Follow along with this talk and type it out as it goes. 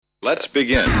Let's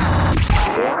begin.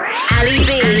 Ali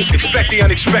B. Expect the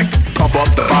unexpected. Pump up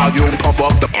the volume, pump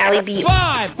up the... Ali B.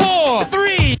 5, 4,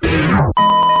 3.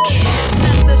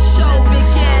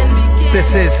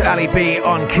 This is Ali B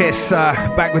on Kiss,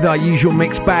 back with our usual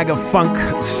mixed bag of funk,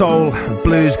 soul,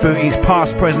 blues, booties,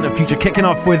 past, present and future, kicking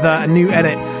off with a new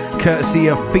edit courtesy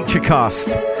of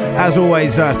Featurecast. As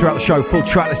always, throughout the show, full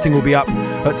track listing will be up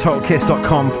at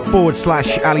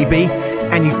totalkiss.com/Ali B,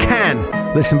 and you can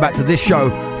listen back to this show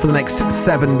for the next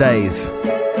 7 days.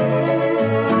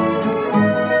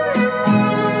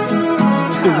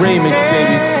 It's the remix,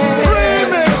 baby.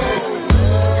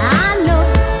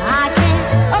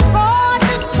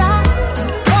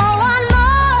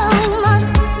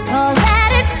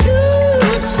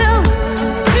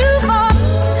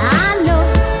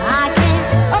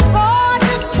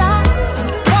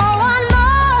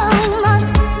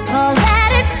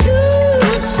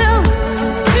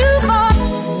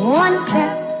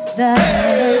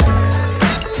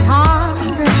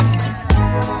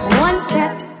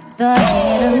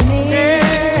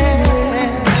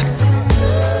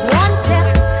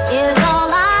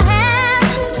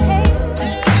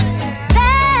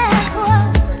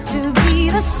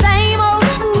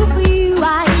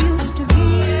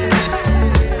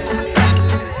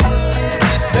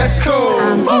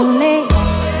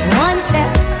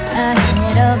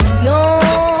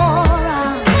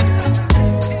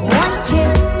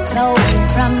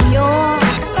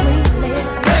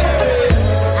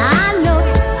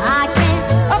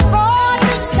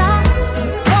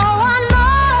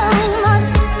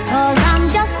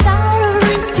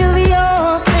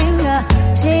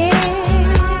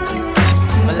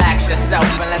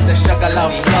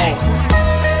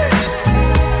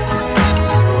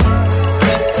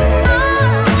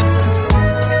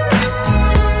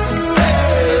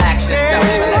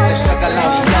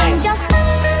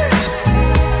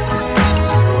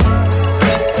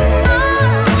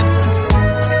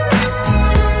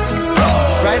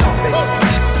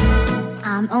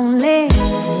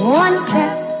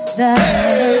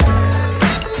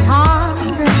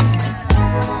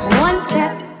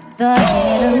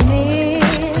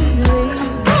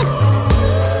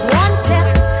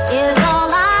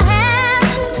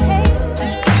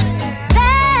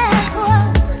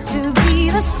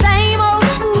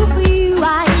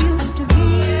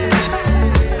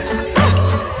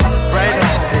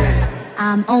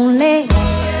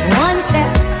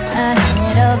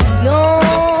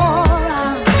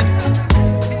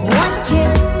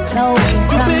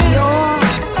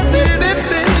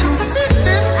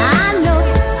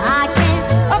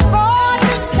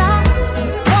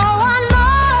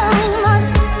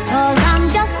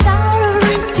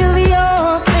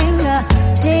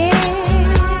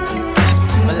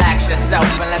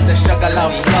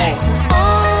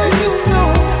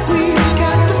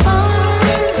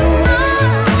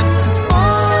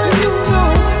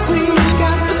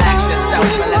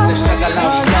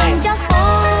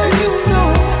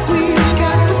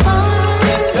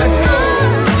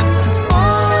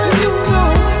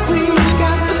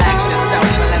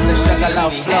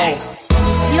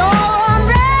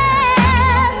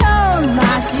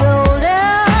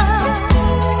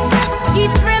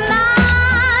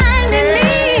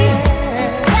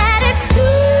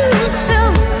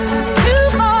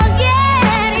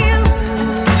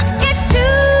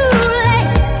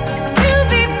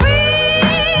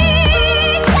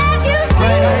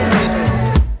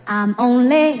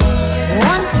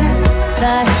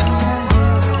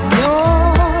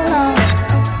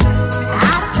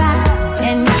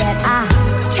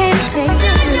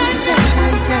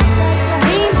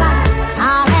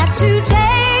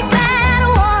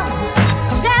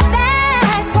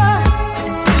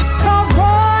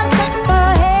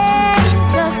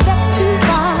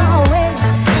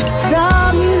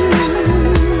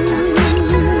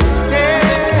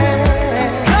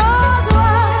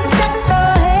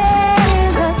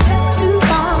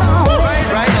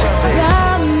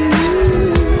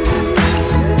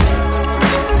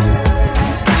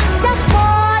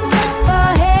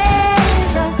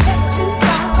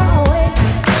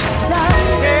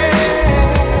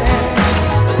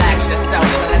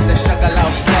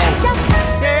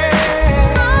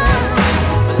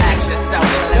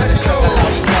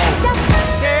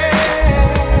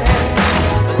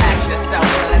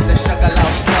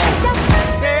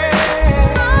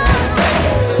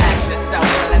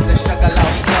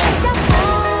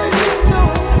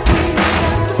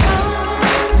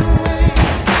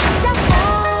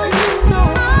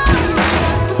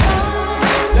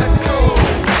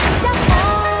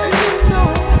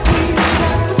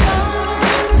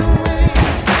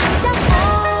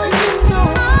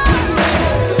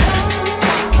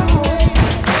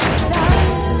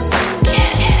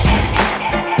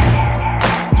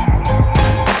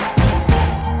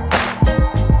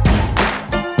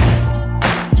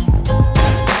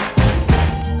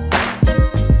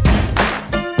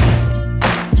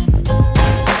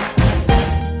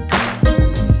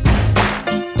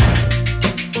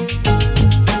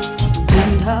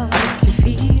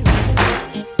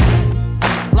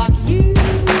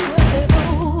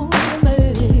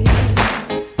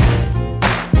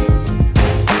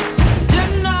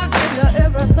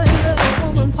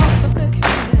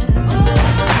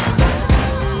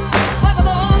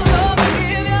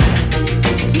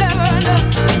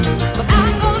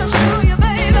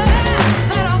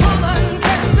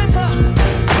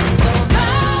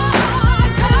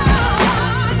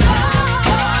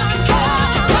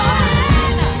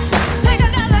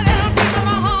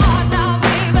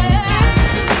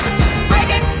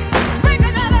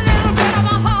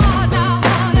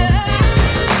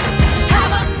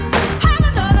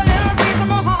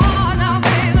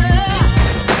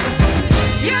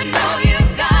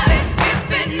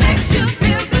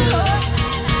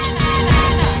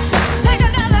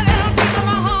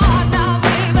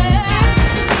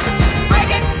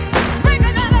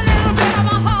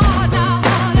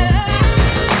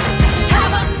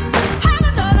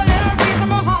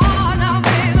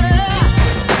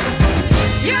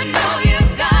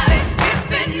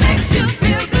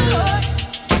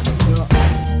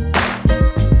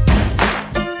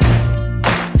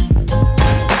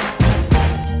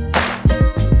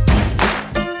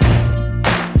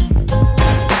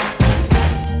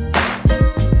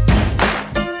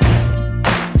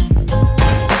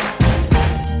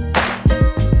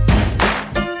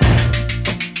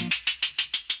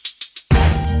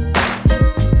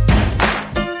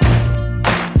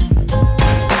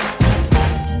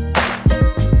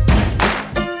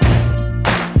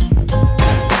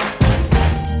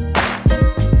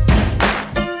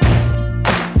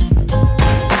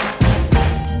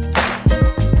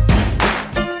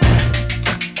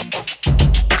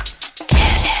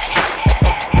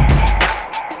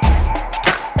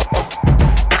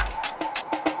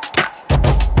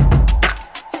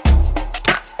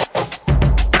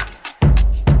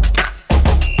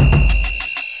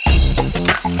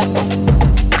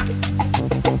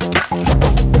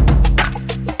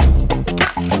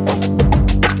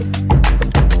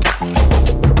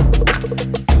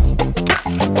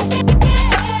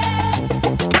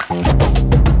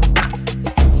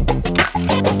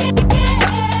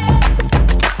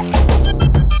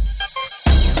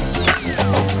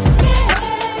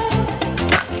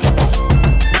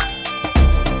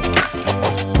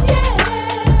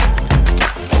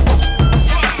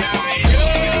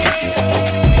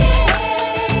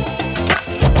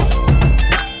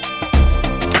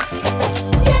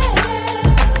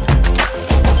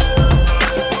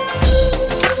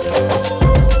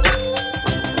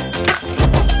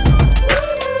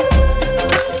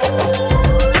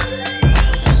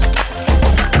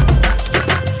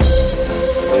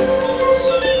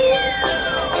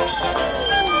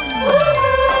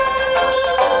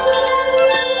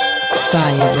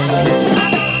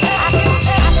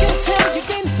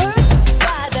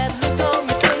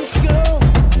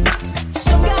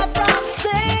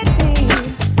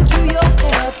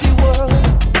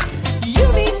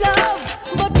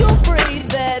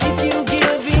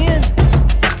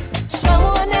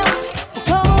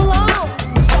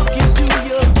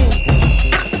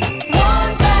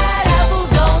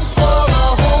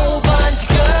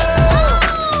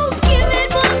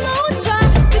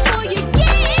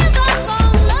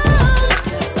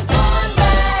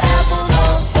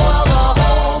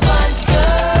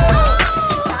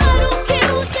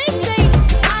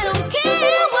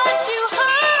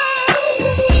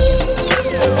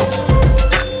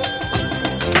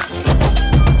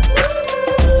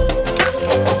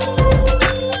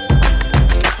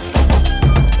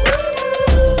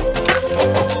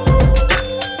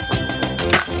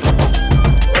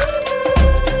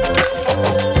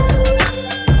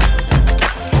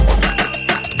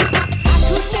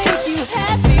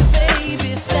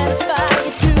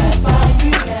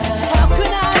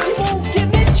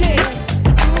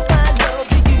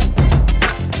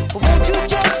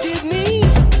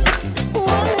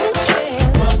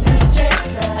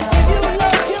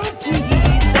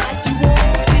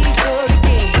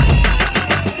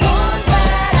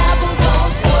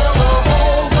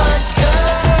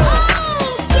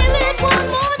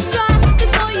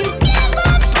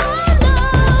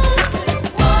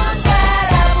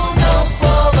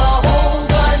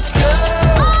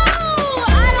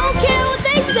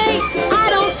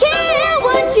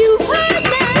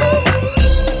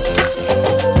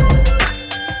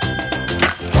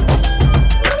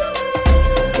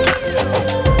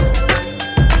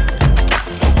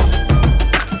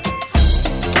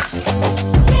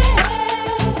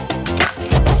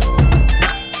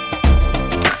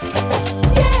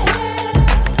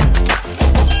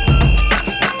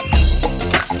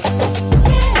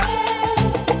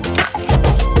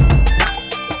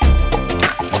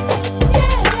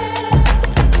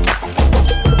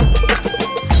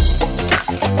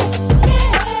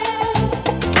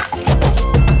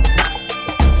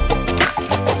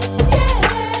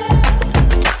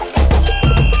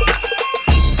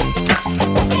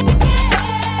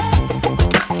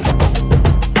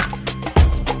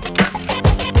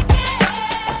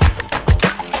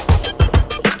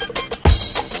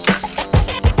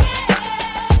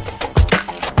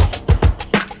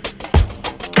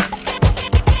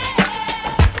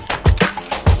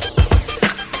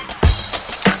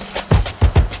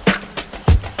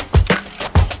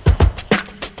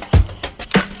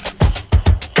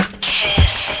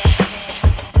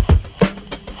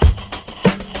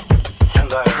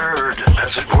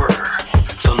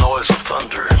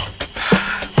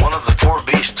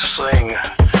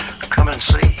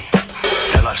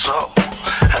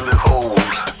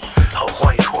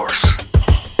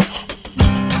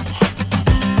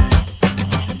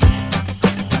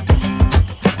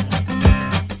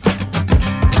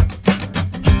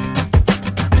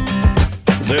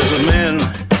 There's a man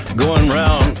going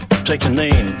round taking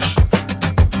names,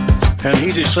 and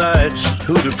he decides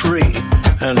who to free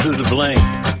and who to blame.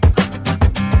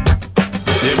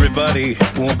 Everybody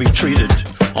won't be treated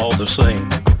all the same.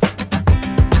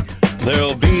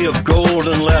 There'll be a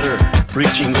golden ladder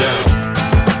reaching down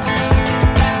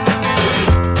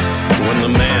when the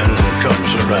man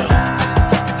comes around.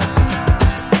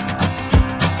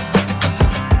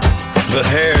 The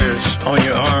hairs on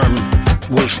your arm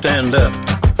will stand up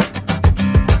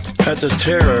at the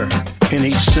terror in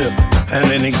each sip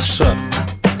and in each sup.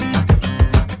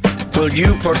 Will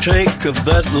you partake of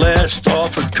that last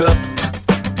offered cup,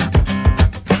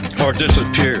 or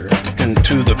disappear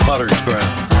into the potter's ground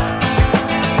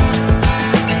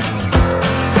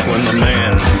when the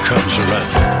man comes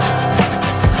around?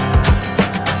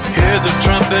 Hear the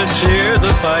trumpets, hear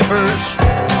the pipers,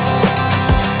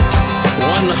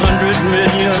 100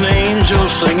 million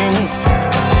angels singing.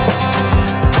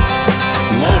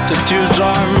 Multitudes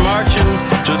are marching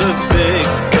to the big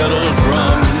kettle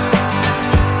drum.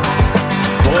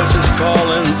 Voices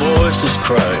calling, voices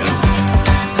crying.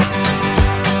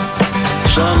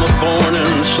 Some are born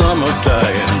and some are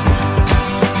dying.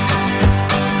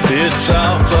 It's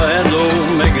Alpha and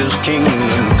Omega's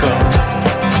kingdom come.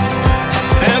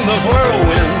 And the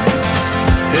whirlwind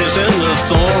is in the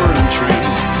thorn tree.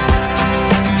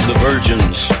 The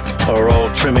virgins are all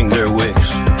trimming their wicks.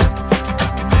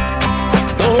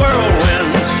 The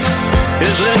whirlwind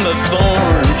is in the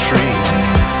thorn tree.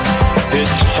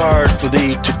 It's hard for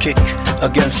thee to kick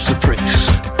against the pricks.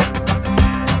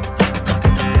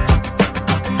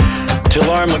 Till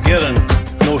Armageddon,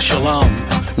 no shalom,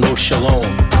 no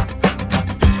shalom.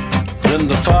 Then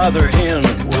the father hen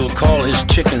will call his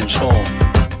chickens home.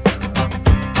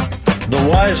 The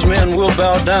wise men will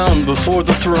bow down before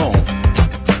the throne,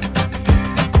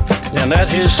 and at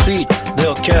his feet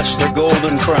they'll cast their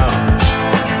golden crowns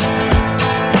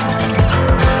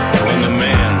when the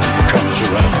man comes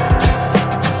around.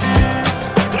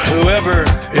 Whoever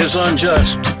is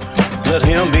unjust, let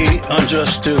him be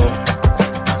unjust still.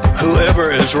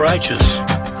 Whoever is righteous,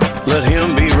 let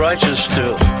him be righteous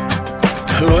still.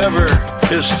 Whoever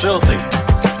is filthy,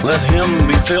 let him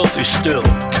be filthy still.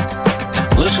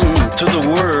 Listen to the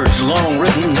words long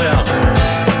written down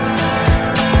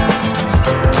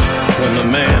when the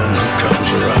man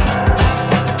comes around.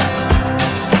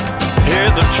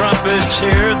 Hear the trumpets,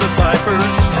 hear the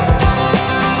pipers,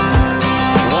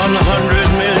 100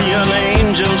 million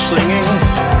angels singing.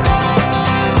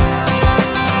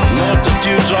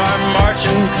 Multitudes are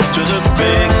marching to the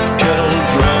big kettle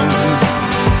drum.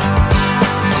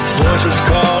 Voices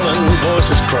calling,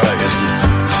 voices crying.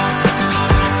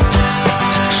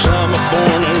 Some are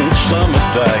born and some are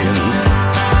dying.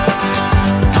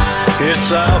 It's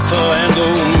Alpha and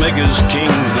Omega's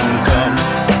kingdom come.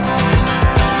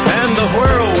 And the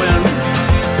whirlwind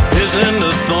is in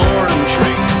the thorn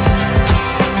tree.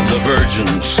 The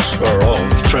virgins are all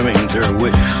trimming their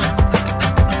wicks.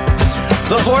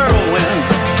 The whirlwind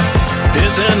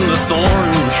is in the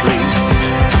thorn tree.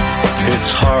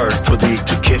 It's hard for thee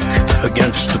to kick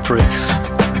against the pricks.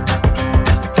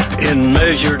 In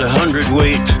measured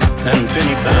 100-weight and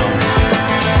penny pound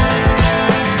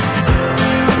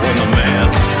when the man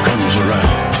comes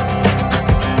around.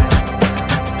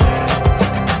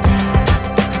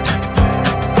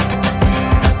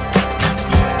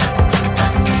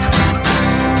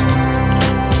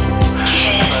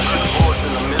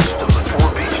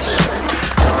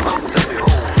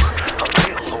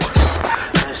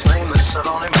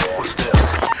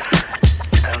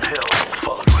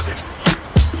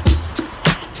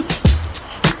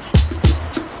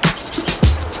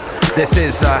 This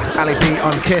is Ali B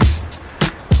on Kiss,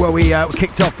 where we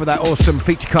kicked off with that awesome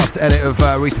feature-cast edit of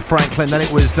Aretha Franklin. Then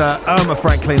it was Irma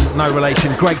Franklin, no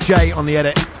relation. Greg J on the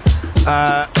edit.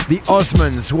 The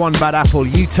Osmonds, One Bad Apple,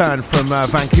 U-Turn from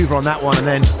Vancouver on that one. And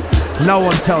then No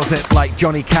One Tells It Like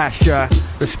Johnny Cash.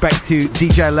 Respect to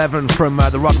DJ 11 from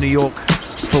the Rub New York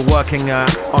for working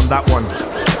on that one.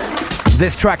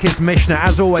 This track is Mishnah.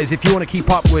 As always, if you want to keep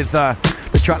up with the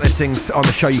track listings on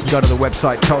the show, you can go to the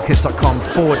website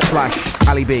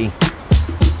totalkiss.com/Ali B.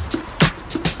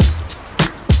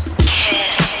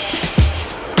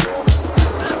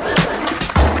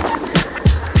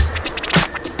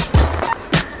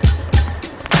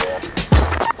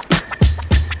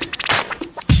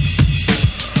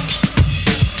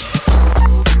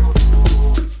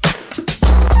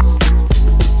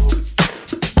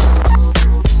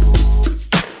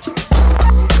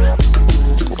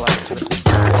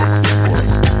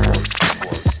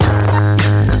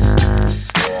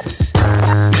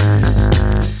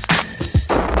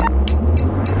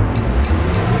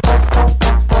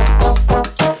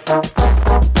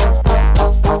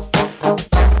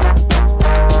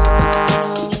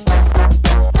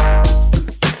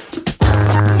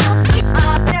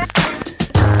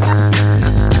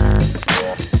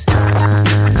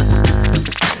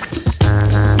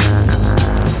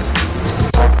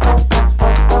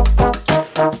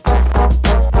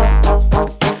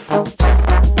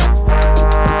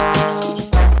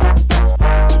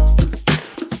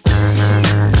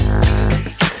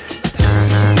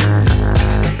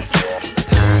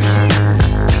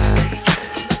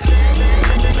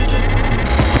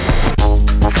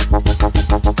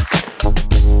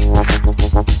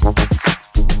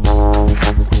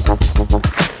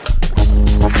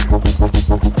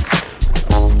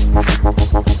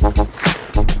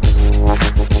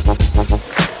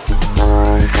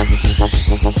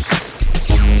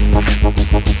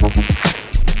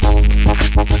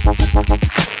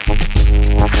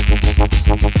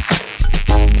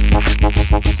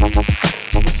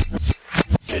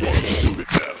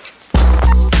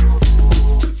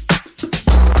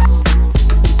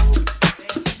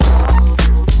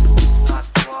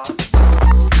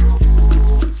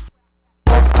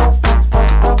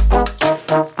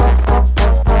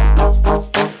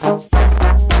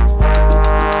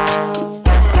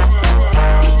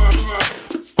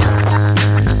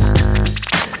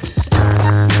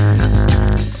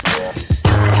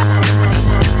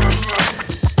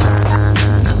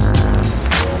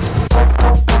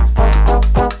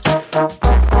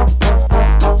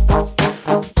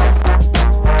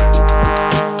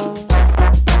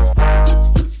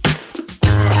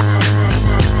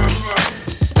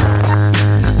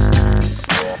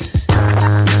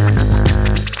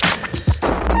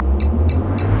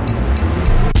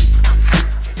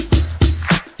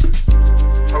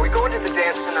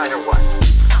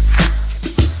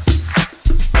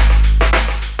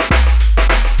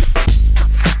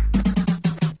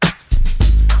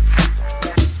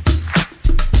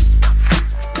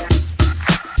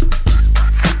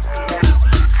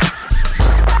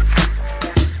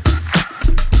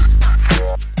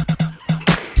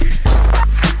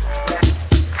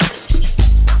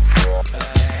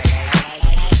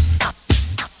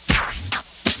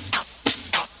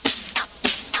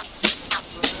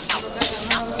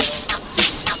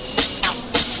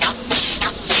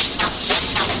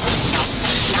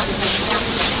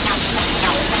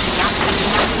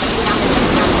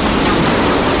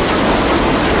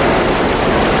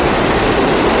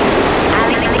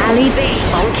 Ali B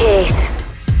on Kiss.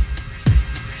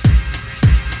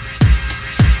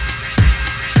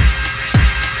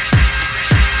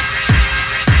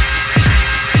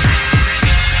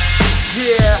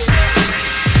 Yeah,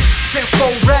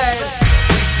 Simple Red,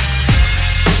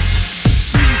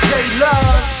 DJ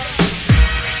Love,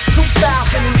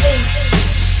 2008,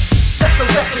 set the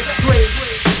record straight,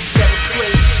 set it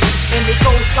straight, and it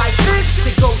goes like this,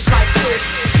 it goes like this,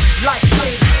 like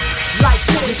this, like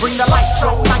this. Bring the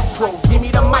nitro, give me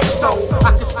the mic so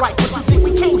I can strike what you think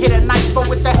we came here tonight for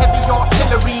with the heavy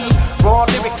artillery, raw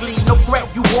lyrically, no threat,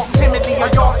 you walk timidly,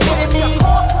 are y'all kidding me? Of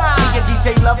course not. Me and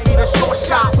DJ Love need a short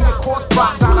shot, we of course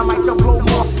rock, dynamite to blow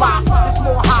more spots, it's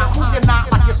more hot, move your knot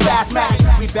like you're spasmatic,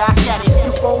 we back at it,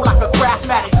 you fold like a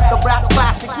craftmatic, the rap's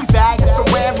classic, we bag and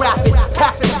saran rapid,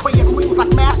 pass it for your queens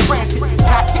like mass transit,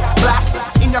 catch it, blast it,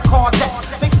 in your car decks,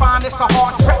 they find it's a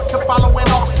hard track to follow in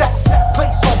all steps,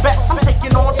 place or bets, I'm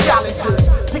taking on challenges,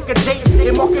 pick a date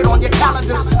and mark it on your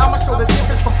calendars, I'ma show the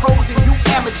difference from pros and you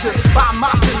amateurs, by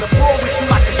mopping the floor with you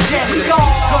like some janitors, we all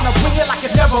gonna bring it like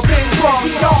it's never been wrong,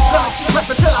 we all gonna keep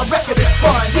reppin' till our record is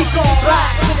spun, we gon'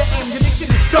 blast till the ammunition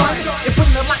is done, and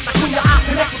bring the light like when your eyes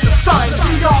connect with the sun,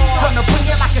 we all gonna bring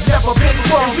it like it's never been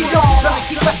wrong, we all gonna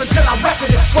keep reppin' till our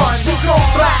record is spun, we gon'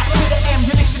 blast till the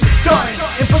ammunition is done,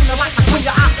 and bring the light like when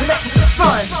your eyes connect with the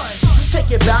sun, we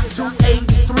take it back to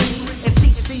 83, and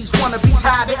teach these wannabes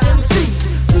how to MC,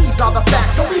 these are the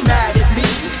facts, don't be mad at me,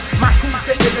 my crew's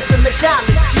the illest in the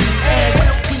galaxy, and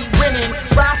we'll keep winning,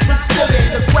 rhymes keep spilling,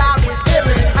 the crowd is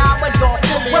illin', how are y'all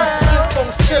feeling,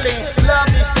 info's chillin', love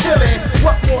is chillin',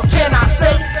 what more can I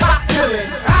say, top feelin',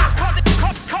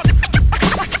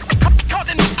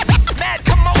 causing mad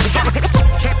commotion,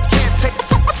 can't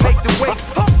take the weight,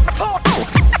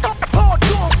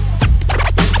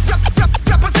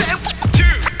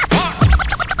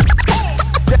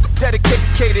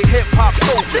 dedicated hip-hop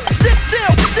soldier.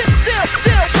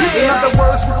 In other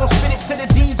words, we gon' spin it to the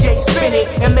DJ, spin it,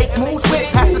 and make moves with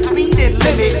it, past the speed and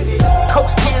limit.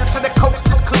 Coast clear to the coast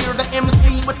is clear, the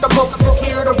MC with the most is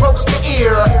here to roast your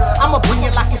ear. I'ma bring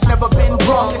it like it's never been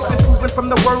wrong, it's been proven from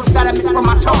the words that I make from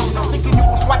my tongue. Thinking you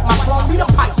gon' swipe my phone, leave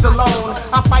them pipes alone.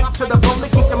 I fight to the bone to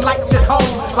keep them lights at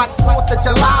home, like 4th of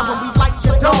July when we light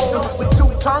your dome, with 2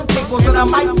 turntables and a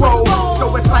micro.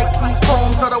 So it's like these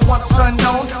poems are the once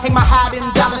unknown. Hang my hat in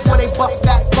Dallas where they bust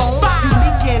that phone.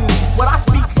 Unique in what I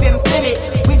speak's infinite.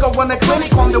 We gon' run a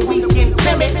clinic on the weekend,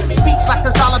 timid. Speaks like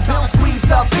there's dollar bills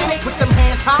squeezed up in it. With them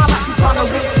hands high like you tryna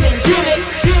reach and get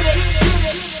it, get it.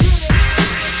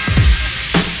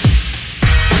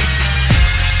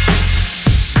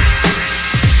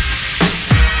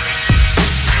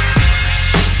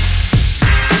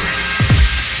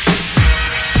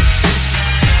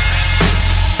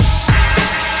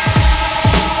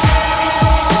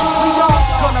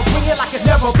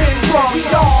 Never been wrong. We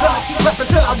all gonna keep reppin'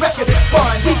 till our record is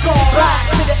spun. We gon'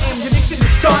 blast till the ammunition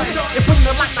is done, and bring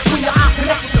the light like when your eyes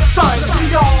connect with the sun.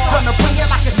 We all gonna bring it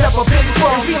like it's never been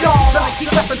wrong. We all gonna keep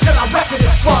reppin' till our record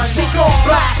is spun. We gon'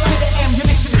 blast till the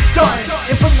ammunition is done,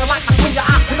 and bring the light like when your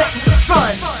eyes connect with the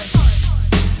sun.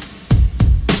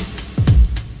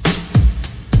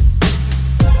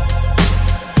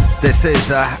 This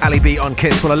is Ali B on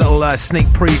Kiss with a little sneak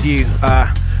preview.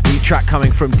 New track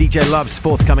coming from DJ Love's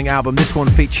forthcoming album. This one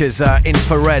features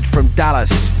Infrared from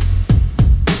Dallas.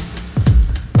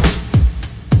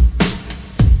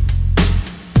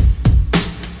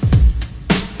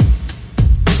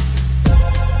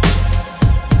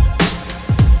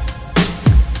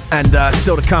 And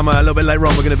still to come, a little bit later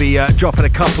on, we're going to be dropping a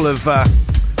couple of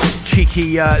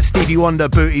cheeky Stevie Wonder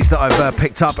booties that I've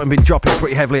picked up and been dropping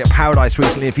pretty heavily at Paradise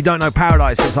recently. If you don't know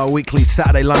Paradise, it's our weekly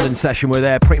Saturday London session. We're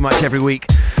there pretty much every week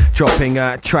dropping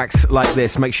tracks like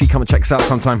this. Make sure you come and check us out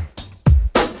sometime.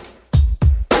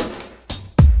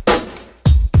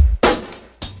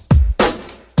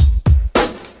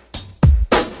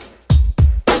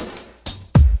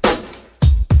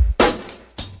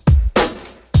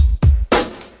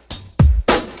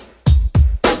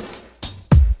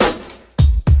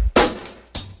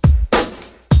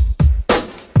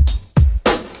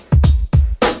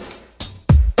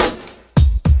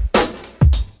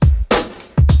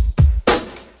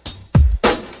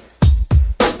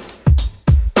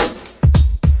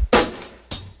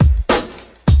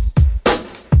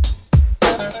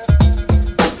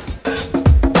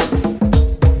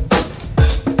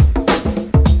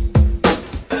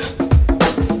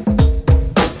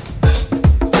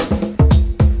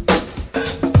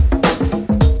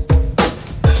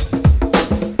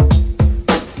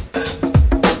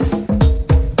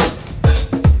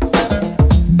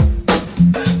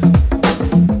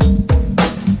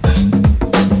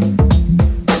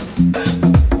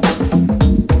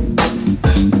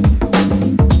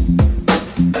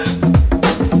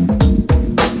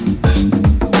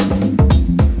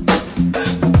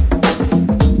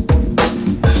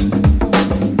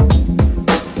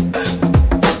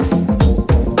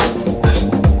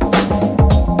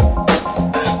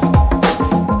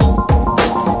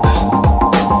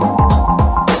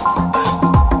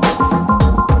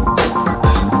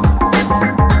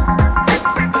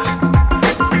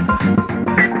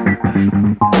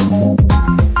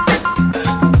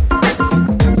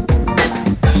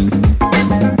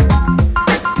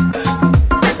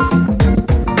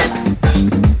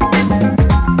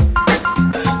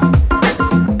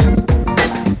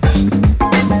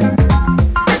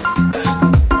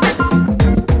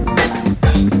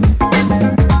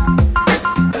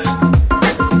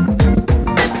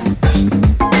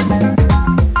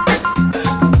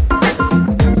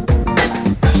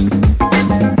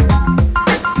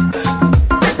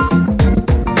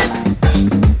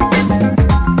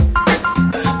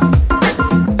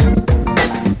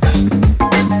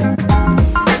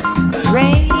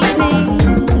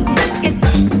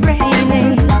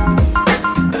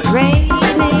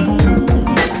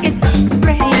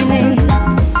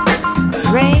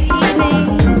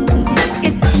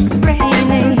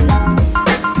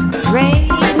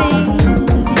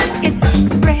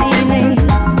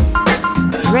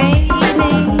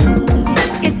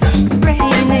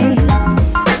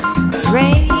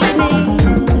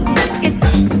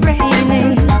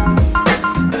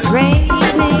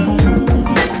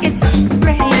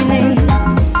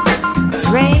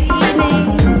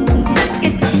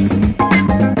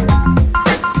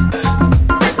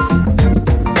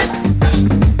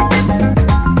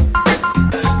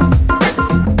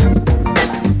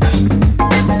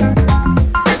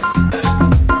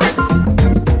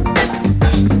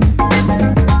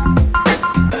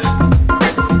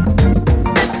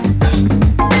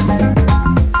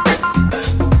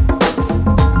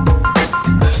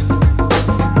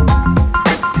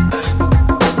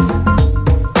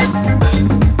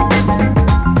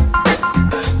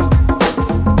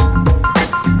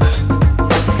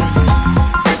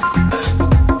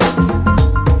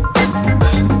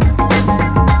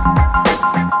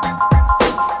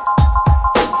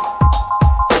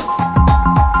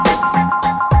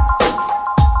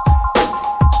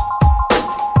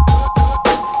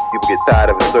 tired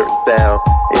of a certain sound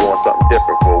and you want something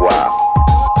different for a while.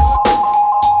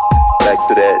 Back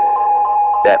to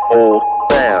that old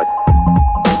sound.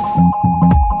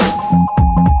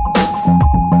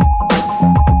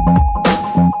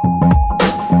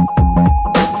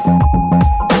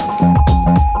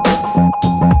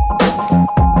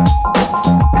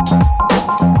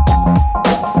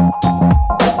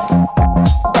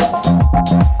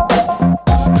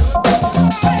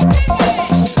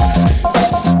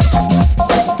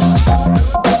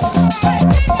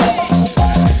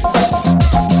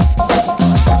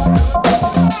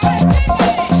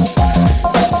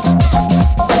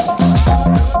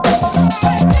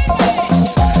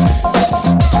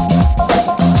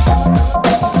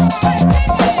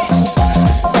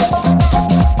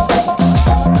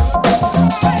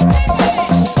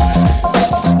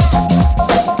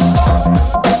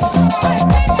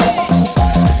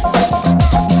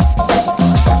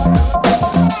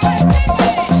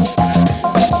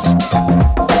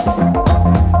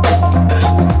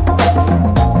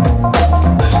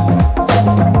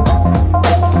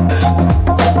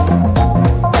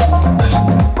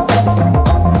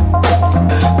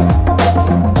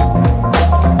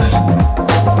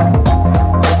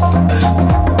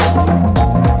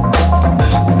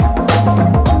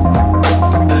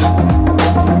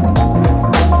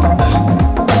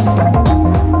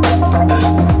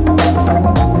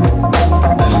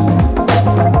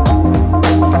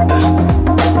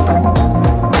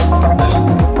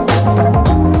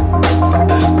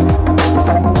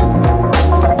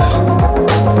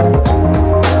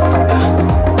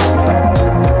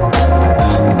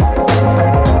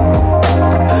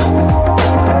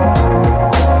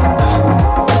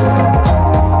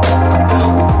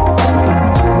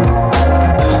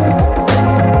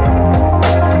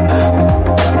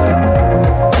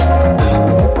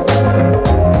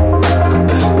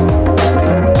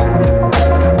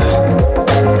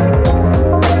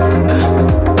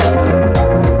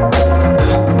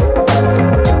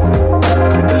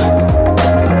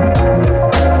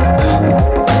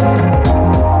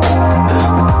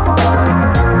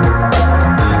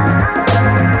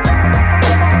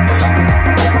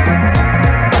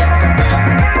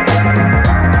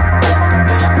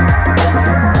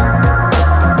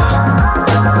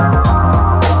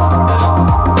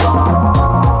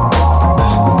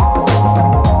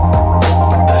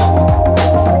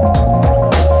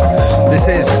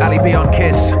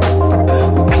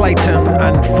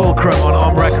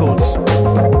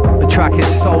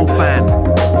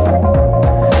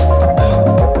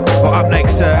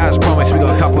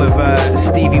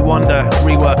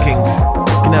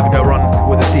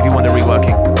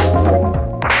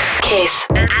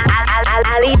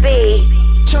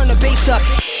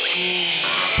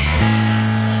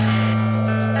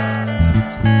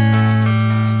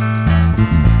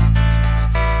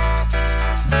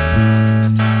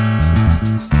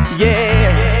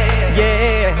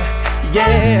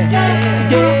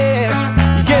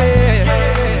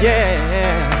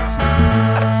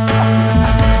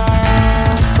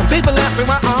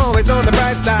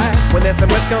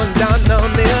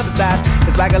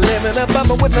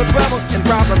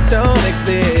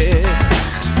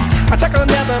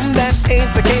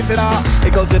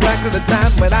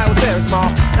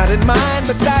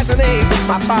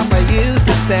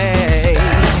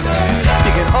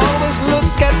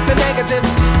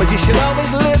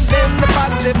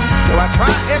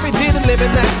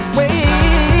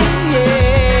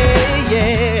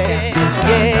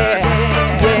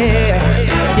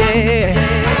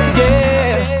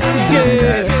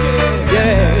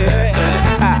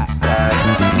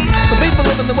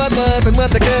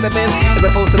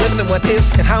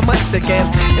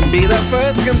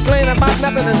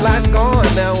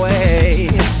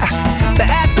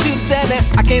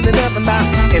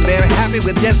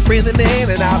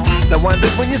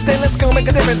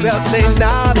 They'll say,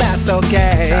 nah, that's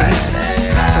okay.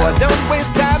 So I don't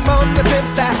waste time on the flip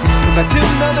side, 'cause I do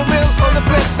know the real on the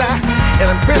flip side. And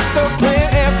I'm crystal clear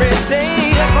every day.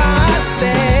 That's why I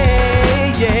say,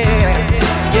 yeah,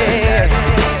 yeah,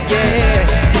 yeah, yeah,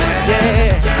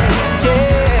 yeah,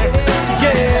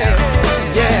 yeah,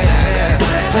 yeah.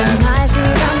 When I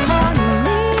see the morning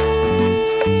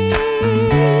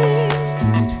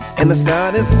and the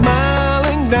sun is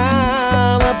smiling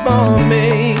down upon me,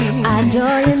 I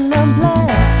joy in the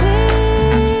blessing.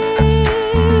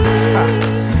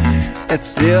 It's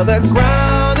still the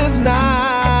ground is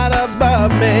not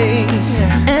above me.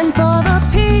 And for the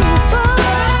people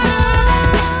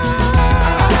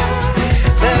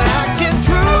that I can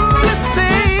truly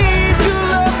see you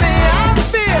love me, I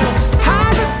feel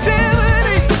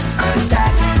positivity.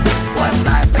 That's what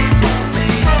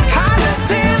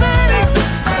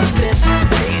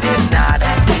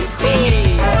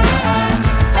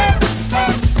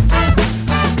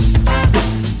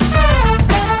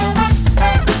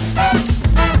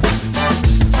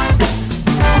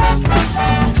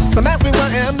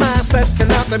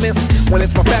optimist when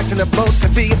it's more fashionable to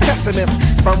be a pessimist.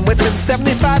 From within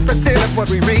 75% of what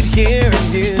we read here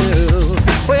and you.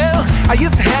 Well, I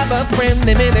used to have a friend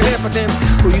named Emerald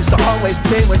who used to always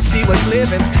say when she was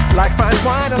living, like fine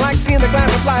wine, I like seeing the glass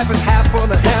of life as half full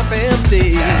and half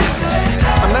empty.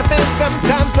 I'm not saying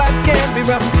sometimes life can be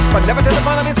rough, but never to the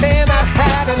point of me saying I've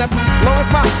had enough. Long as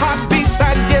my heart beats,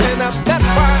 I'm giving up. That's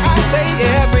why I say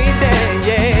every day,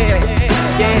 yeah,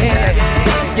 yeah, yeah,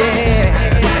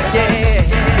 yeah, yeah,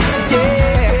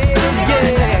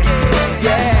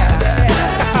 yeah.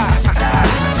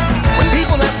 When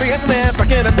people ask me as an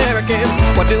African American,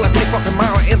 what do I see for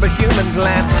tomorrow in the human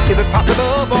land? Is it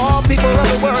possible for all people of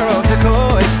the world to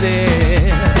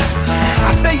coexist?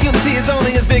 I say unity is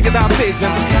only as big as our vision,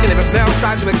 and it must now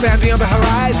strive to expand beyond the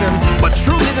horizon. But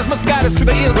true leaders must guide us through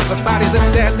the ills of society that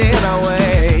stand in our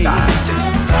way.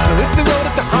 So if the road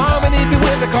is to harmony, be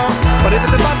with the call. But if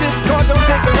it's about discord, don't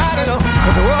take the ride at all.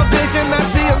 Cause the world vision I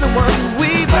see is the one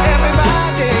we for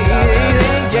everybody.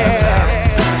 Yeah,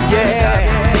 yeah,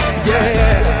 yeah, yeah, yeah,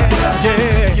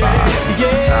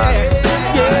 yeah,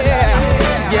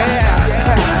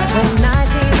 yeah. When I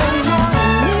see the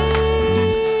morning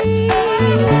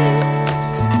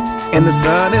and the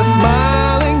sun is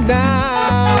smiling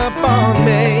down upon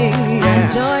me,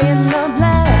 enjoying the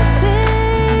blessing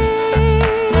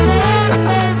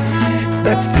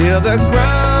that still the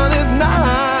ground is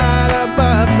not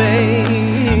above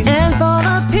me. and for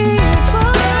the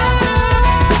people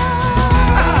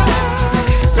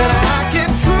That I can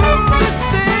truly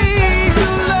see you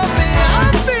love me. I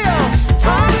feel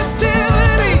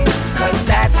positivity, cause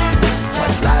that's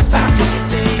what life has to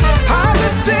be.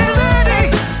 Positivity,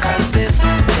 cause this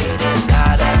ain't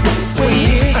gotta be. when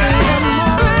you see the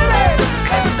morning.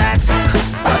 Cause that's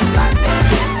what life has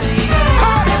to be.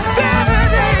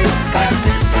 Positivity, cause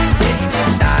this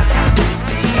ain't gotta be.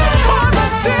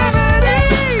 Positivity,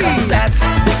 cause that's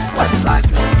what life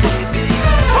has to be.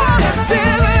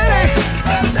 Positivity,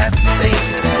 cause that's the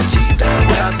energy that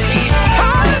will be.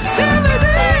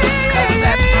 Positivity, cause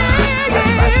that's what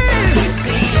life has to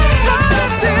be.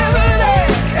 Positivity,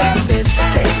 and this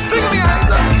thing that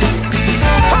love to be.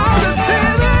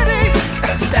 Positivity,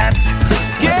 cause that's what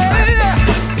life has to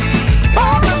be.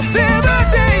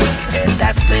 Positivity, and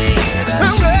that's the energy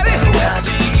that will be.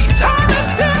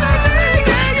 Positivity,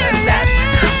 cause that's what life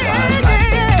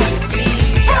has to be.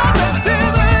 Positivity,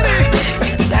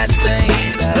 and that's the energy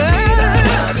that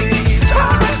will be.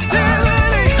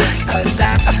 Positivity, cause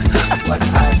that's what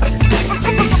life has to be.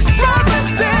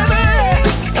 Positivity,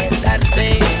 and that's the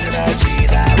energy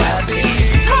that will be.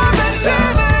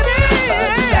 Positivity,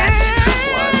 cause that's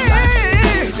what life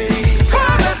has to be.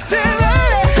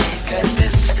 Positivity, cause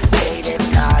this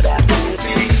ain't gotta be.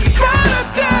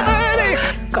 Positivity,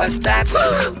 cause that's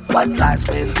what life's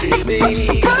meant to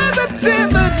be.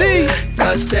 Positivity,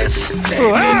 cause this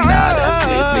ain't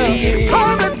gotta be.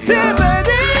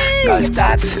 Positivity, cause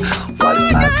that's what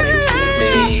life meant to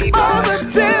be.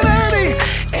 Positivity,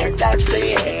 and that's the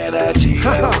energy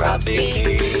around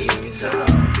me.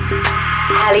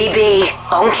 Ali B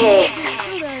on Kiss.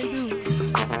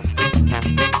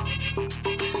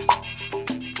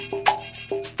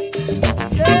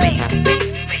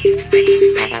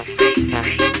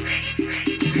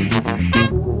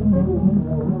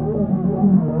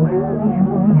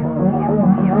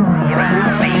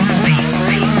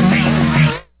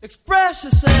 Express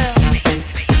yourself.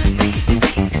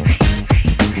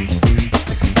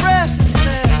 Express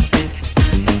yourself.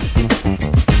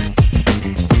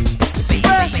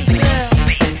 Express yourself.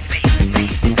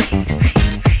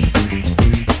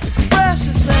 Express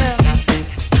yourself.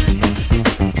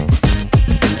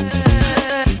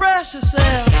 Express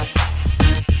yourself.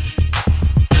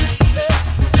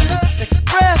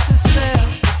 Express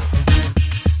yourself.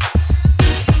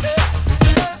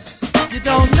 You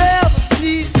don't ever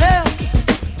need help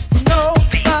from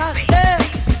nobody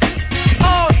else.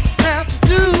 All you have to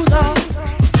do, love,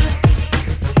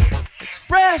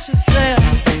 express yourself.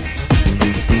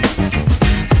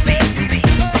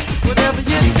 Whatever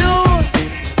you do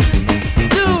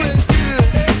it good.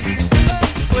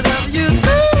 Whatever you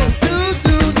do,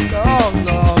 oh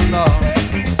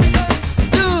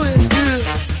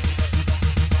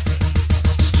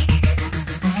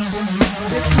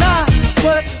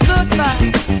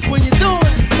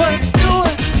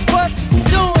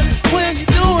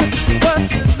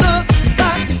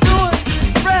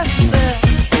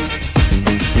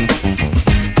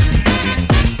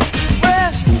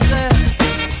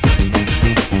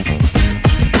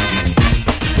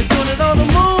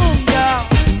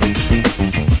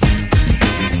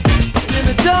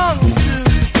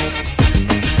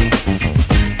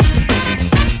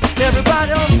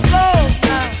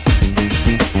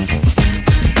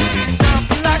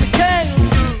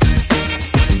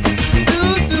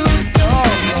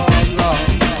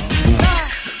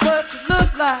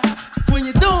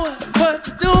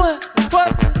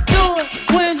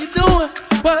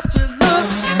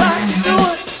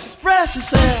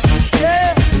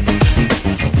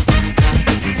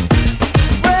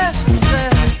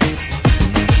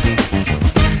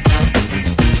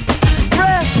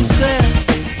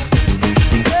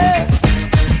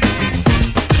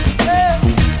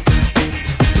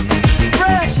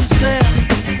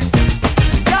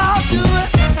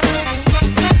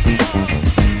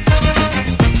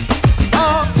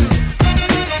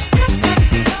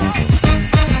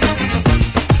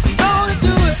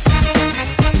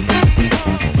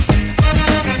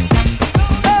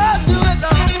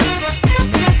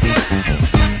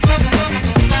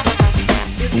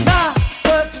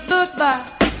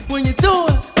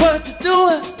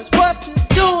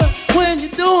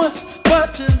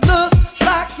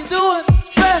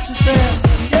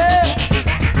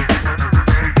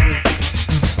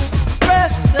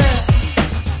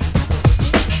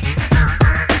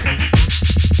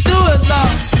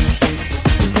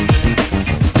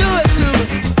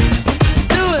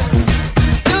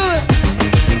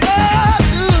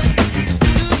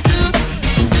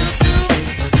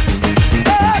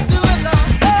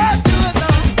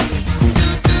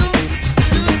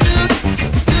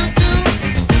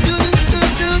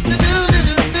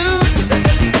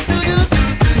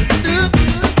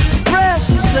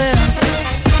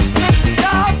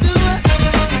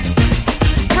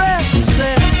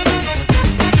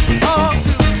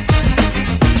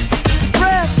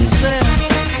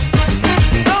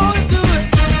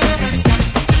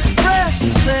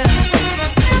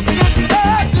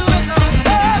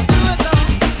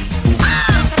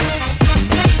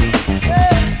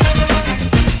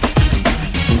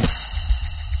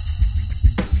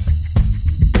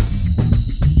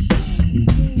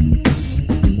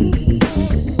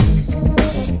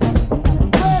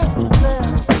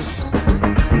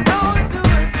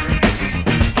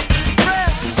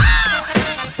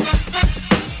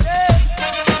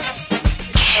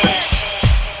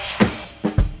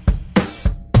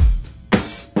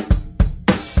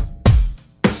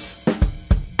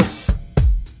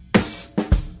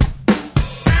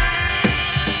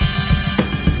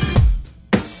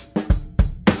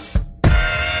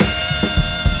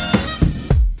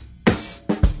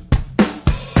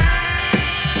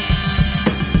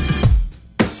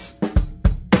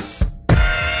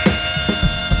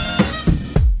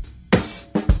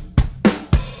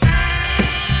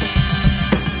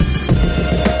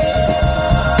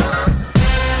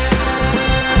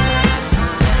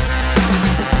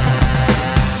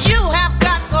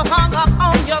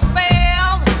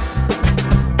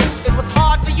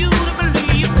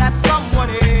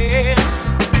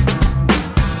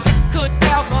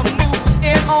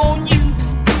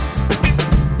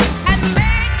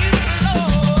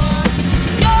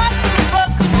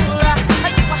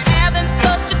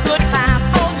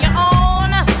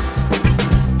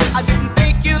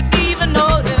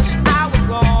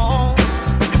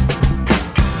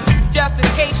just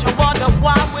in case you wonder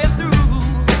why we're through.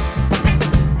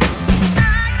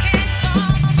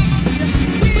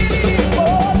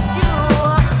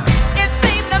 It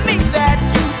seems to me that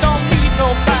you don't need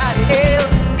nobody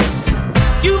else.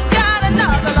 You've got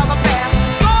another love affair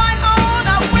going on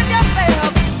up with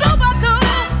yourself. Super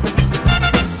cool.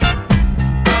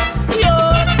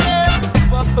 You're just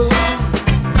super cool.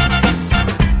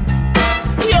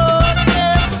 You're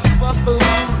just super cool.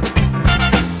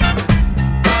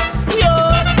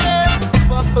 You're just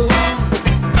super cool.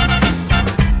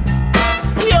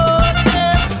 You're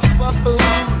just super cool.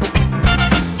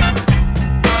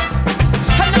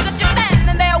 And look at you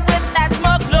standing there with that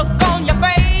smug look on your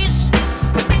face.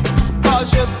 'Cause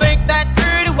you think that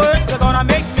dirty words are gonna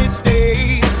make me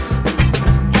stay.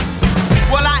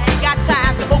 Well, I ain't got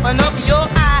time to open up your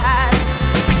eyes,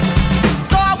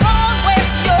 so I won't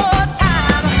waste your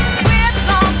time with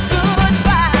long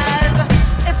goodbyes.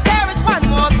 If there is one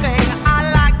more thing I'd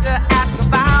like to ask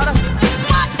about,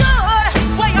 what good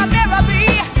will your mirror be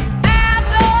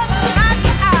after the lights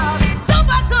are out?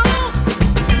 Super cool.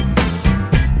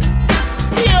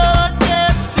 You're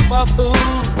just super cool.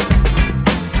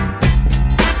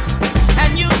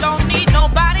 And you don't need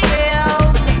nobody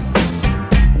else.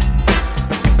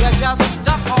 You're just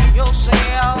stuck on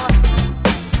yourself.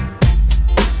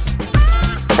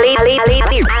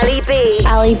 Ali B.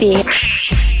 Ali B.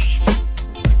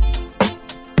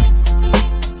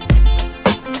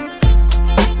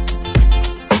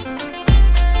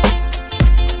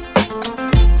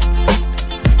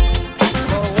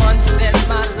 For once in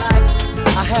my life,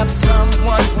 I have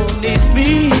someone who needs me,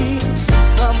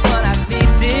 someone I've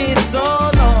needed so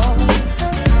long.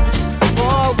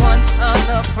 For once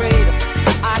unafraid,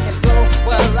 I can go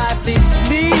where life leads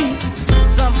me.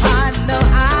 Somehow I know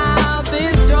I'll be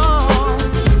strong.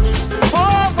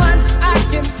 For once I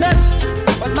can touch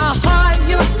what my heart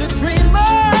used to dream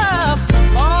of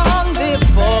long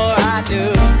before I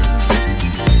knew.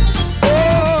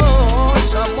 Oh,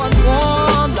 someone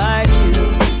warm like you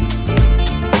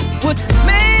would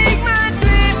make my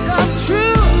dream come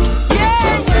true.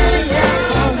 Yeah, yeah, yeah.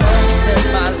 For once in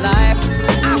my life,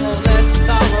 I won't let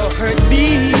sorrow hurt me,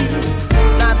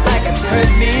 not like it's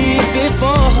hurt me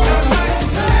before.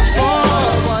 For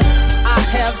once I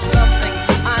have something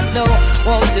I know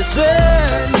won't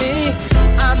desert me.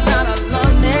 I'm not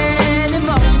alone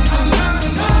anymore.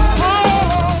 For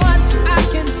once I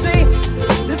can say,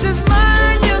 this is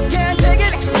mine, you can't take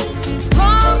it.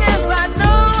 Long as I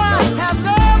know I have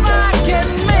love, I can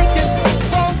make it.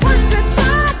 For once in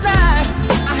my life,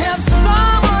 I have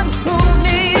someone who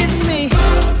needs me.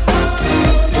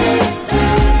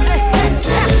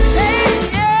 Hey,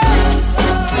 yeah.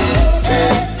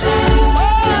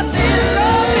 Oh, dear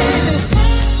Lord.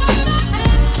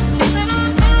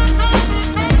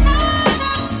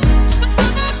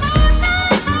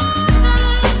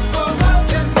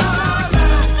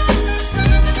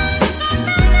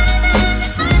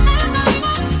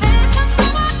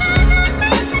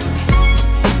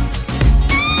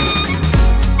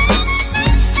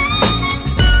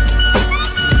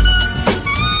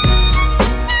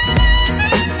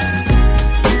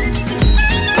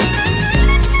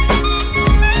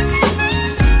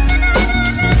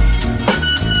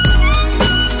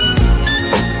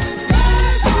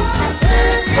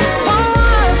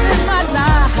 Once in my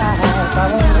life, I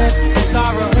won't let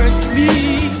sorrow hurt me,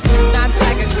 not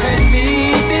like it's hurt me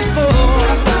before.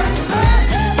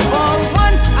 For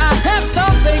once I have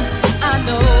something I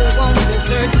know won't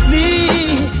desert me.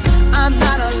 I'm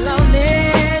not alone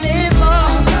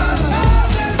anymore.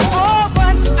 For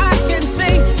once I can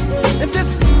say, this is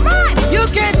mine, you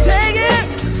can't take it.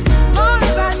 Long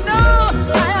as I know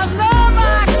I have love,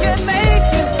 I can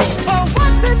make it. For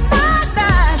once in my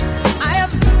life, I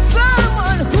have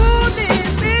someone who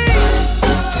needs me.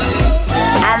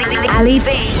 Ali B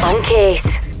on Kiss.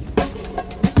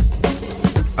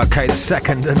 Okay, the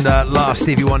second and last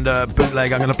Stevie Wonder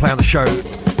bootleg I'm going to play on the show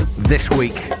this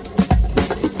week.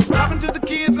 Talking to the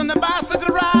kids and the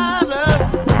bicycle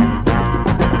riders.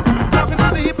 Talking to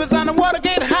the hippies and the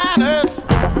Watergate hiders.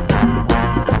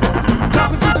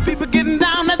 Talking to the people getting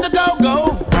down at the go-go.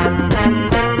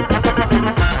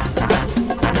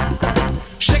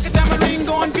 Shake a tambourine,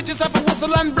 go and get yourself a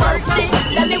whistle and blow.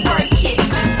 Let me work it.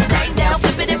 Bang down,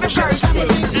 flip it and reverse it.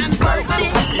 Work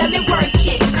it. Let me work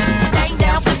it. Bang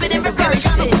down, flip it and reverse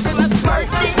it. Work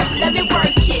it. Let me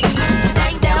work it.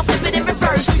 Bang down, flip it and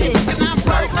reverse it.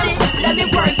 Work it. Let me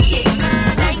work it.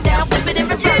 Bang down, flip it and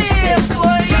reverse it.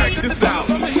 Check this out.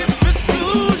 From a hippie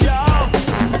school, y'all.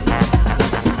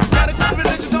 Got a good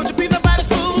religion, don't you be nobody's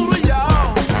fool,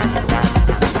 y'all.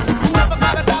 Whoever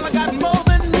got $1 got more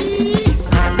than me.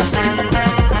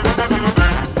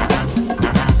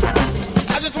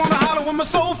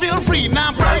 free.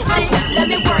 Now Worth it, let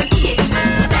me work it.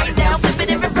 Bang down, flip it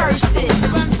and reverse it.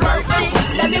 Worth it,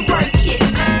 let me work it.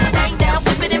 Bang down,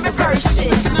 flip it and reverse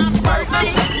it. Worth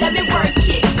it, let me work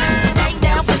it. Bang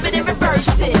down, flip it and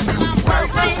reverse it.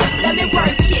 Worth it, let me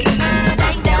work it.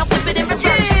 Bang down, flip it and reverse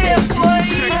it. Yeah, boy.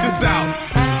 Check this out.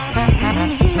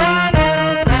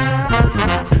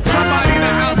 Somebody in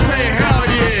the house say hell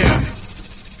yeah.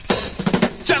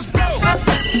 just blow.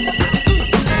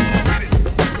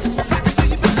 Suck it till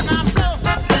you beat the now blow.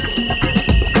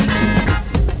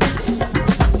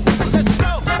 Let's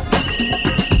go.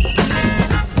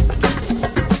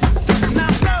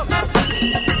 Now blow.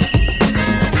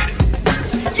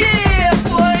 Yeah,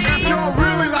 boy. If y'all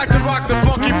really like to rock the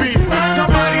funky beats,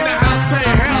 somebody in the house say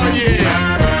hell yeah.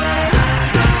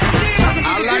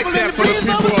 I like that for the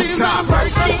people up top.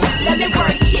 Worth it, let me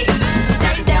work it.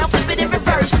 Bang down, flip it and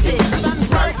reverse it.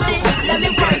 Worth it, let me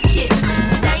work it.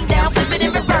 Bang down, flip it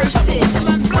and reverse it.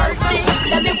 Worth it,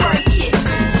 let me work it.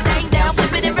 Bang down,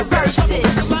 flip it and reverse it.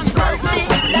 Worth it,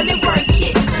 let me work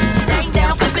it. Bang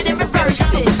down, flip it and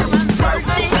reverse it.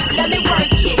 Worth it, let me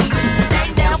work it.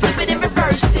 Bang down, flip it and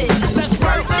reverse it.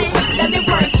 Worth it, let me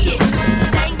work it.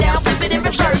 Bang down, flip it and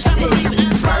reverse it.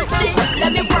 Worth it,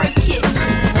 let me work it.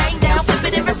 Bang down, flip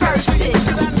it and reverse it.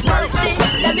 Worth it,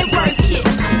 let me work it.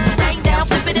 Bang down,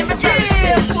 flip it and reverse it.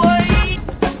 Yeah, boy.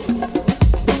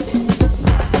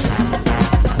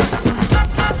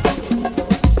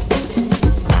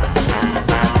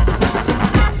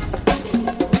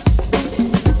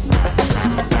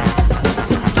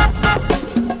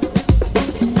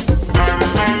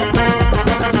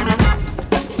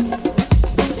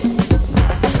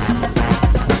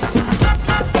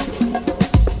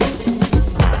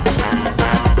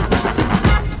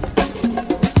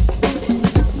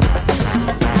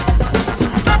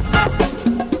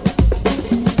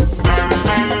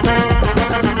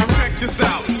 Check this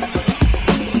out.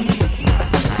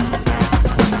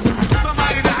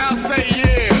 Somebody in the house say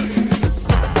yeah.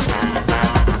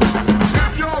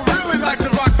 If y'all really like to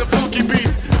rock the funky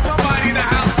beats, somebody in the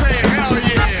house say hell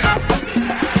yeah.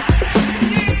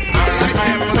 I like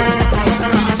that for the people up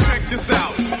top. Check this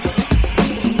out.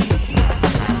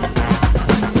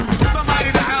 Somebody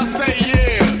in the house say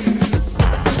yeah.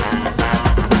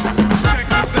 Check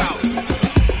this out.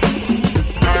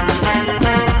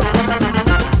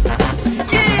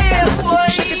 Yeah, boy.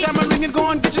 Shake it, time and ring and go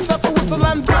and get yourself a whistle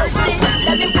and blow. Worth it,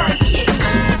 let me work it.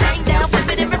 Bang down, flip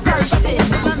it and reverse it.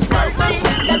 Worth it,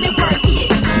 let me work it.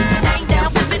 Bang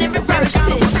down, flip it and reverse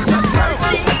it. Worth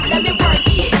it, let me work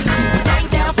it. Bang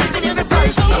down, flip it and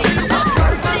reverse it.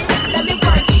 Worth it, let me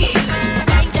work it.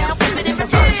 Bang down, flip it and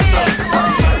reverse it.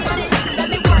 Worth it, let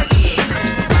me work it.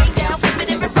 Bang down, flip it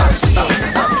and reverse it.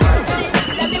 Worth it,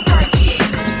 let me work it.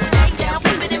 Bang down,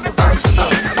 flip it and reverse it.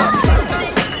 Worth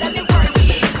it, let me work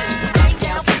it. Bang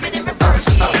down, flip it and reverse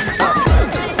it.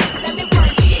 Worth it, let me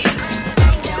work it.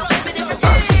 Bang down, flip it and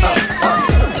reverse it.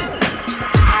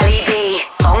 Ali B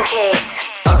on Kiss.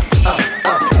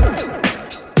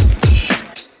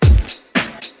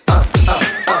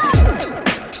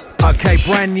 Okay,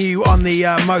 brand new on the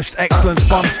most excellent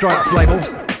Bomb Strikes label.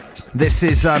 This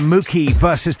is Mookie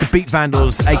versus the Beat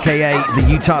Vandals, aka the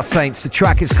Utah Saints. The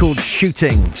track is called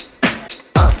Shooting.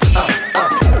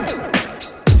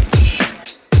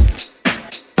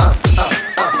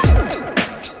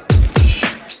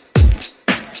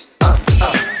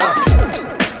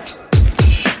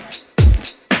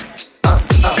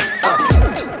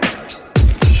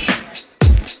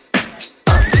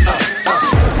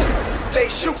 They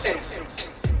shooting.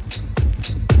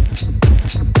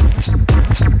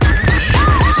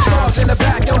 Stars in the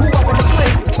back, yo, who up in the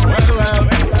place?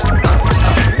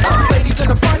 Ladies in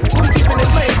the front,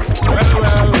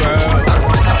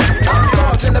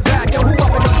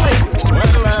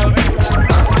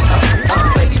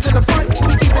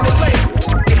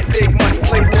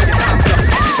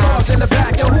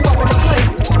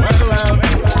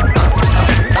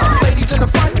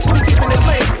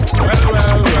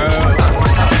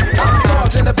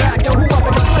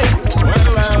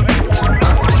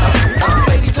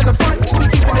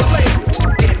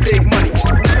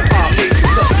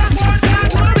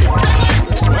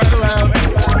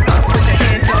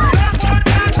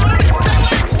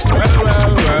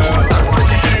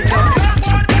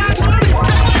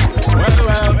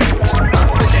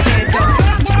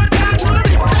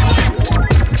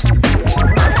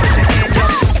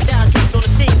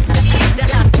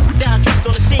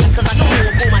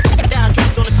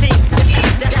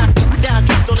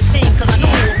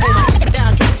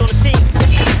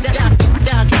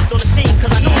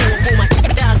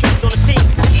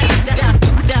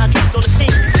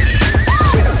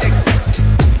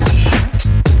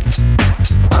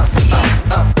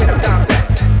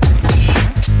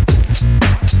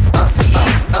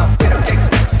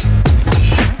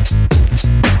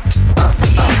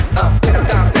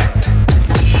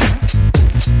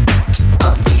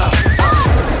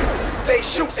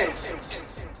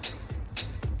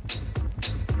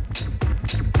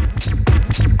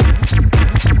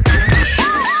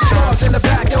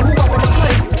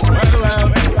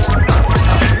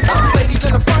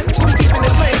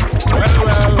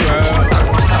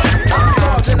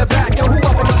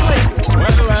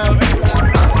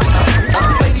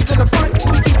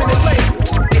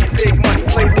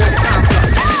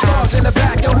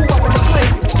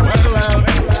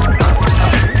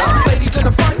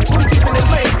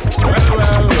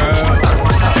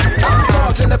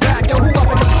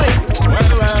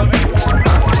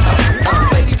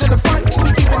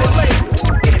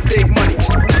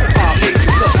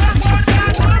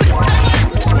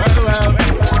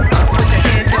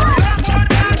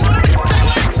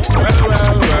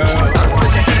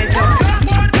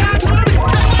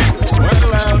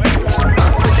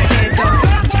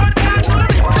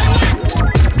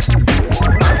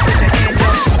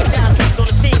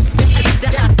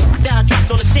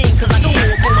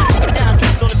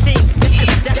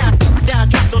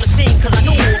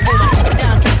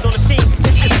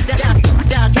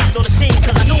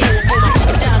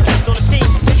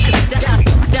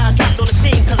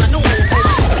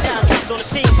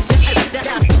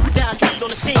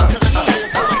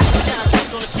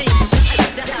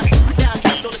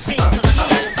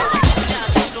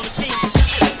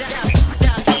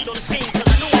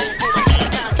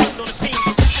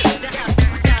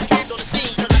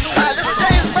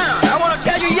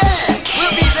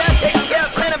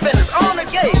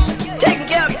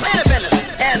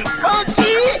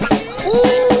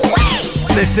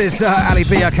 This is Ali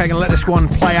B. Okay, gonna let this one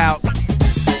play out.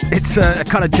 It's a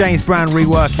kind of James Brown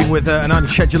reworking with an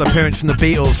unscheduled appearance from the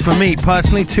Beatles. For me,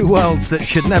 personally, two worlds that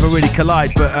should never really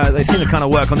collide, but they seem to kind of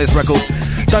work on this record.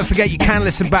 Don't forget, you can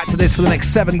listen back to this for the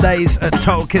next 7 days at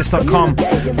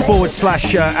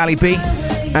totalkiss.com/Ali B.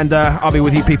 And I'll be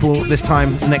with you people this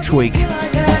time next week.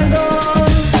 While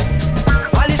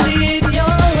you see it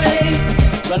your way,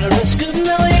 run a risk of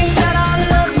knowing that our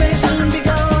love may soon be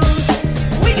gone.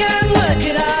 We can work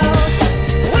it out,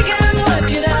 we can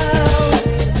work it out.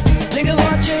 Think of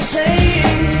what you're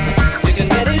saying, you can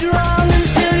get it wrong and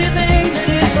still you think that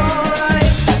it's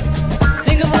alright.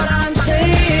 Think of what I'm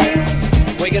saying,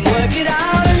 we can work it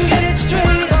out and get it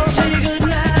straight. I'll say good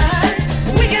night,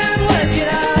 we can work it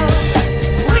out,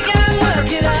 we can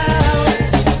work it out.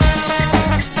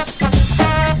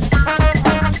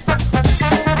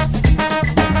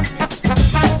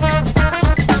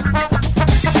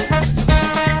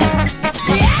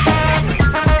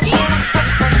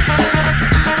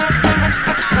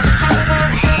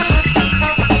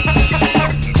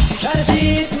 Try to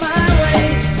see it my way.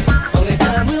 Only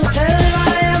time will tell if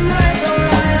I am right or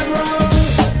I am wrong.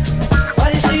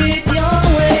 While you see it your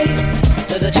way,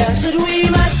 there's a chance that we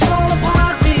might fall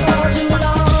apart before too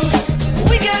long.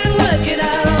 We can work it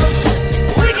out,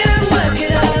 we can work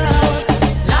it out.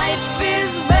 Life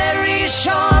is very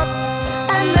short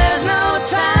and there's no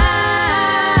time.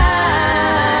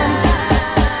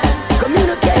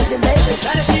 Communication, baby.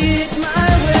 Try to see it my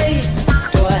way.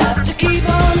 Do I have to keep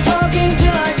on talking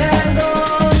till I can go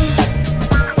on?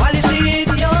 While you see it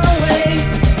your way,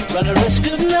 run a risk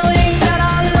of knowing that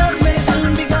our love may soon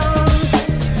be gone.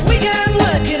 We can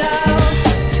work it out,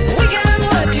 we can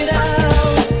work it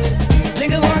out.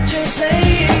 Think of what you're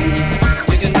saying,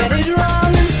 you can get it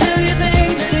wrong and still you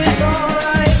think that it's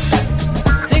alright.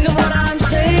 Think of what I'm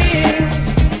saying,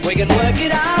 we can work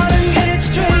it out and get it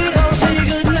straight. I'll say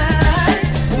good night,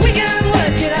 we can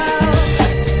work it out,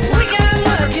 we can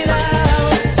work it out. We can work it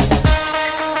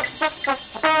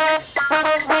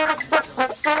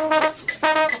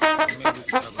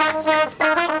out,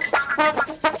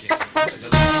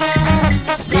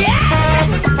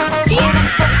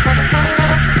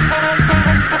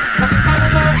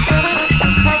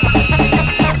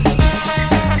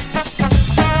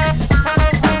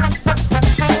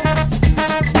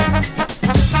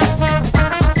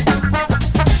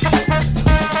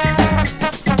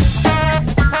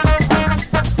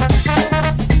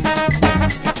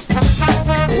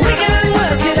 we can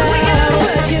work it out, work it out. We can work it out,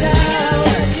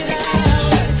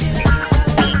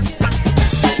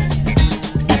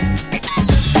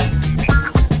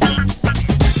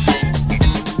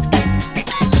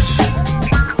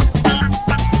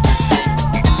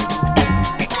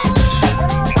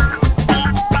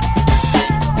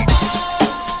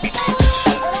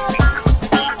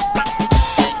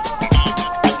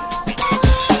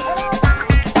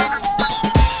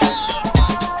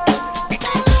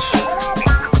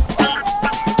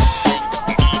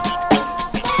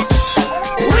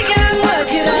 we can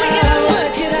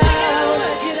work it out,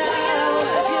 work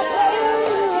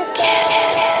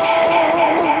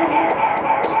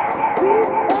it out,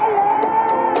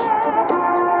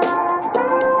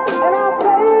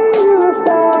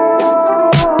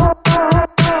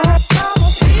 work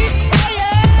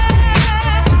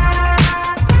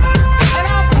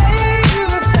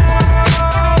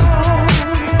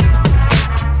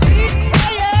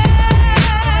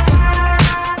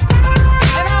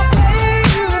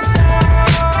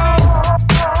it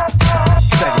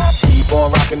Keep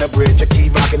on rocking the bridge, I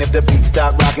keep rocking if the beat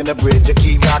stop rocking the bridge, I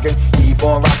keep rocking. Keep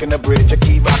on rocking the bridge, I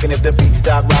keep rocking if the beat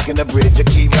stop rocking the bridge, I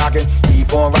keep rocking.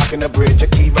 Keep on rocking the bridge, I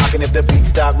keep rocking if the beat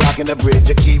stop rocking the bridge,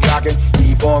 I keep rocking.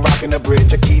 Keep on rocking the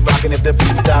bridge, I keep rocking if the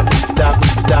beat stop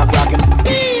rocking.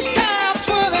 Beats are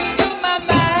swirling through my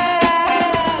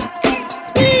mind.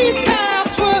 Beats are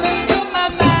swirling through my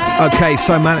mind. Okay,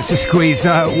 so managed to squeeze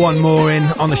one more in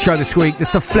on the show this week. This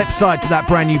is the flip side to that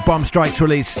brand new Bomb Strikes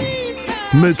release.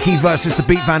 Mookie versus the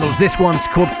Beat Vandals. This one's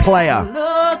called Player.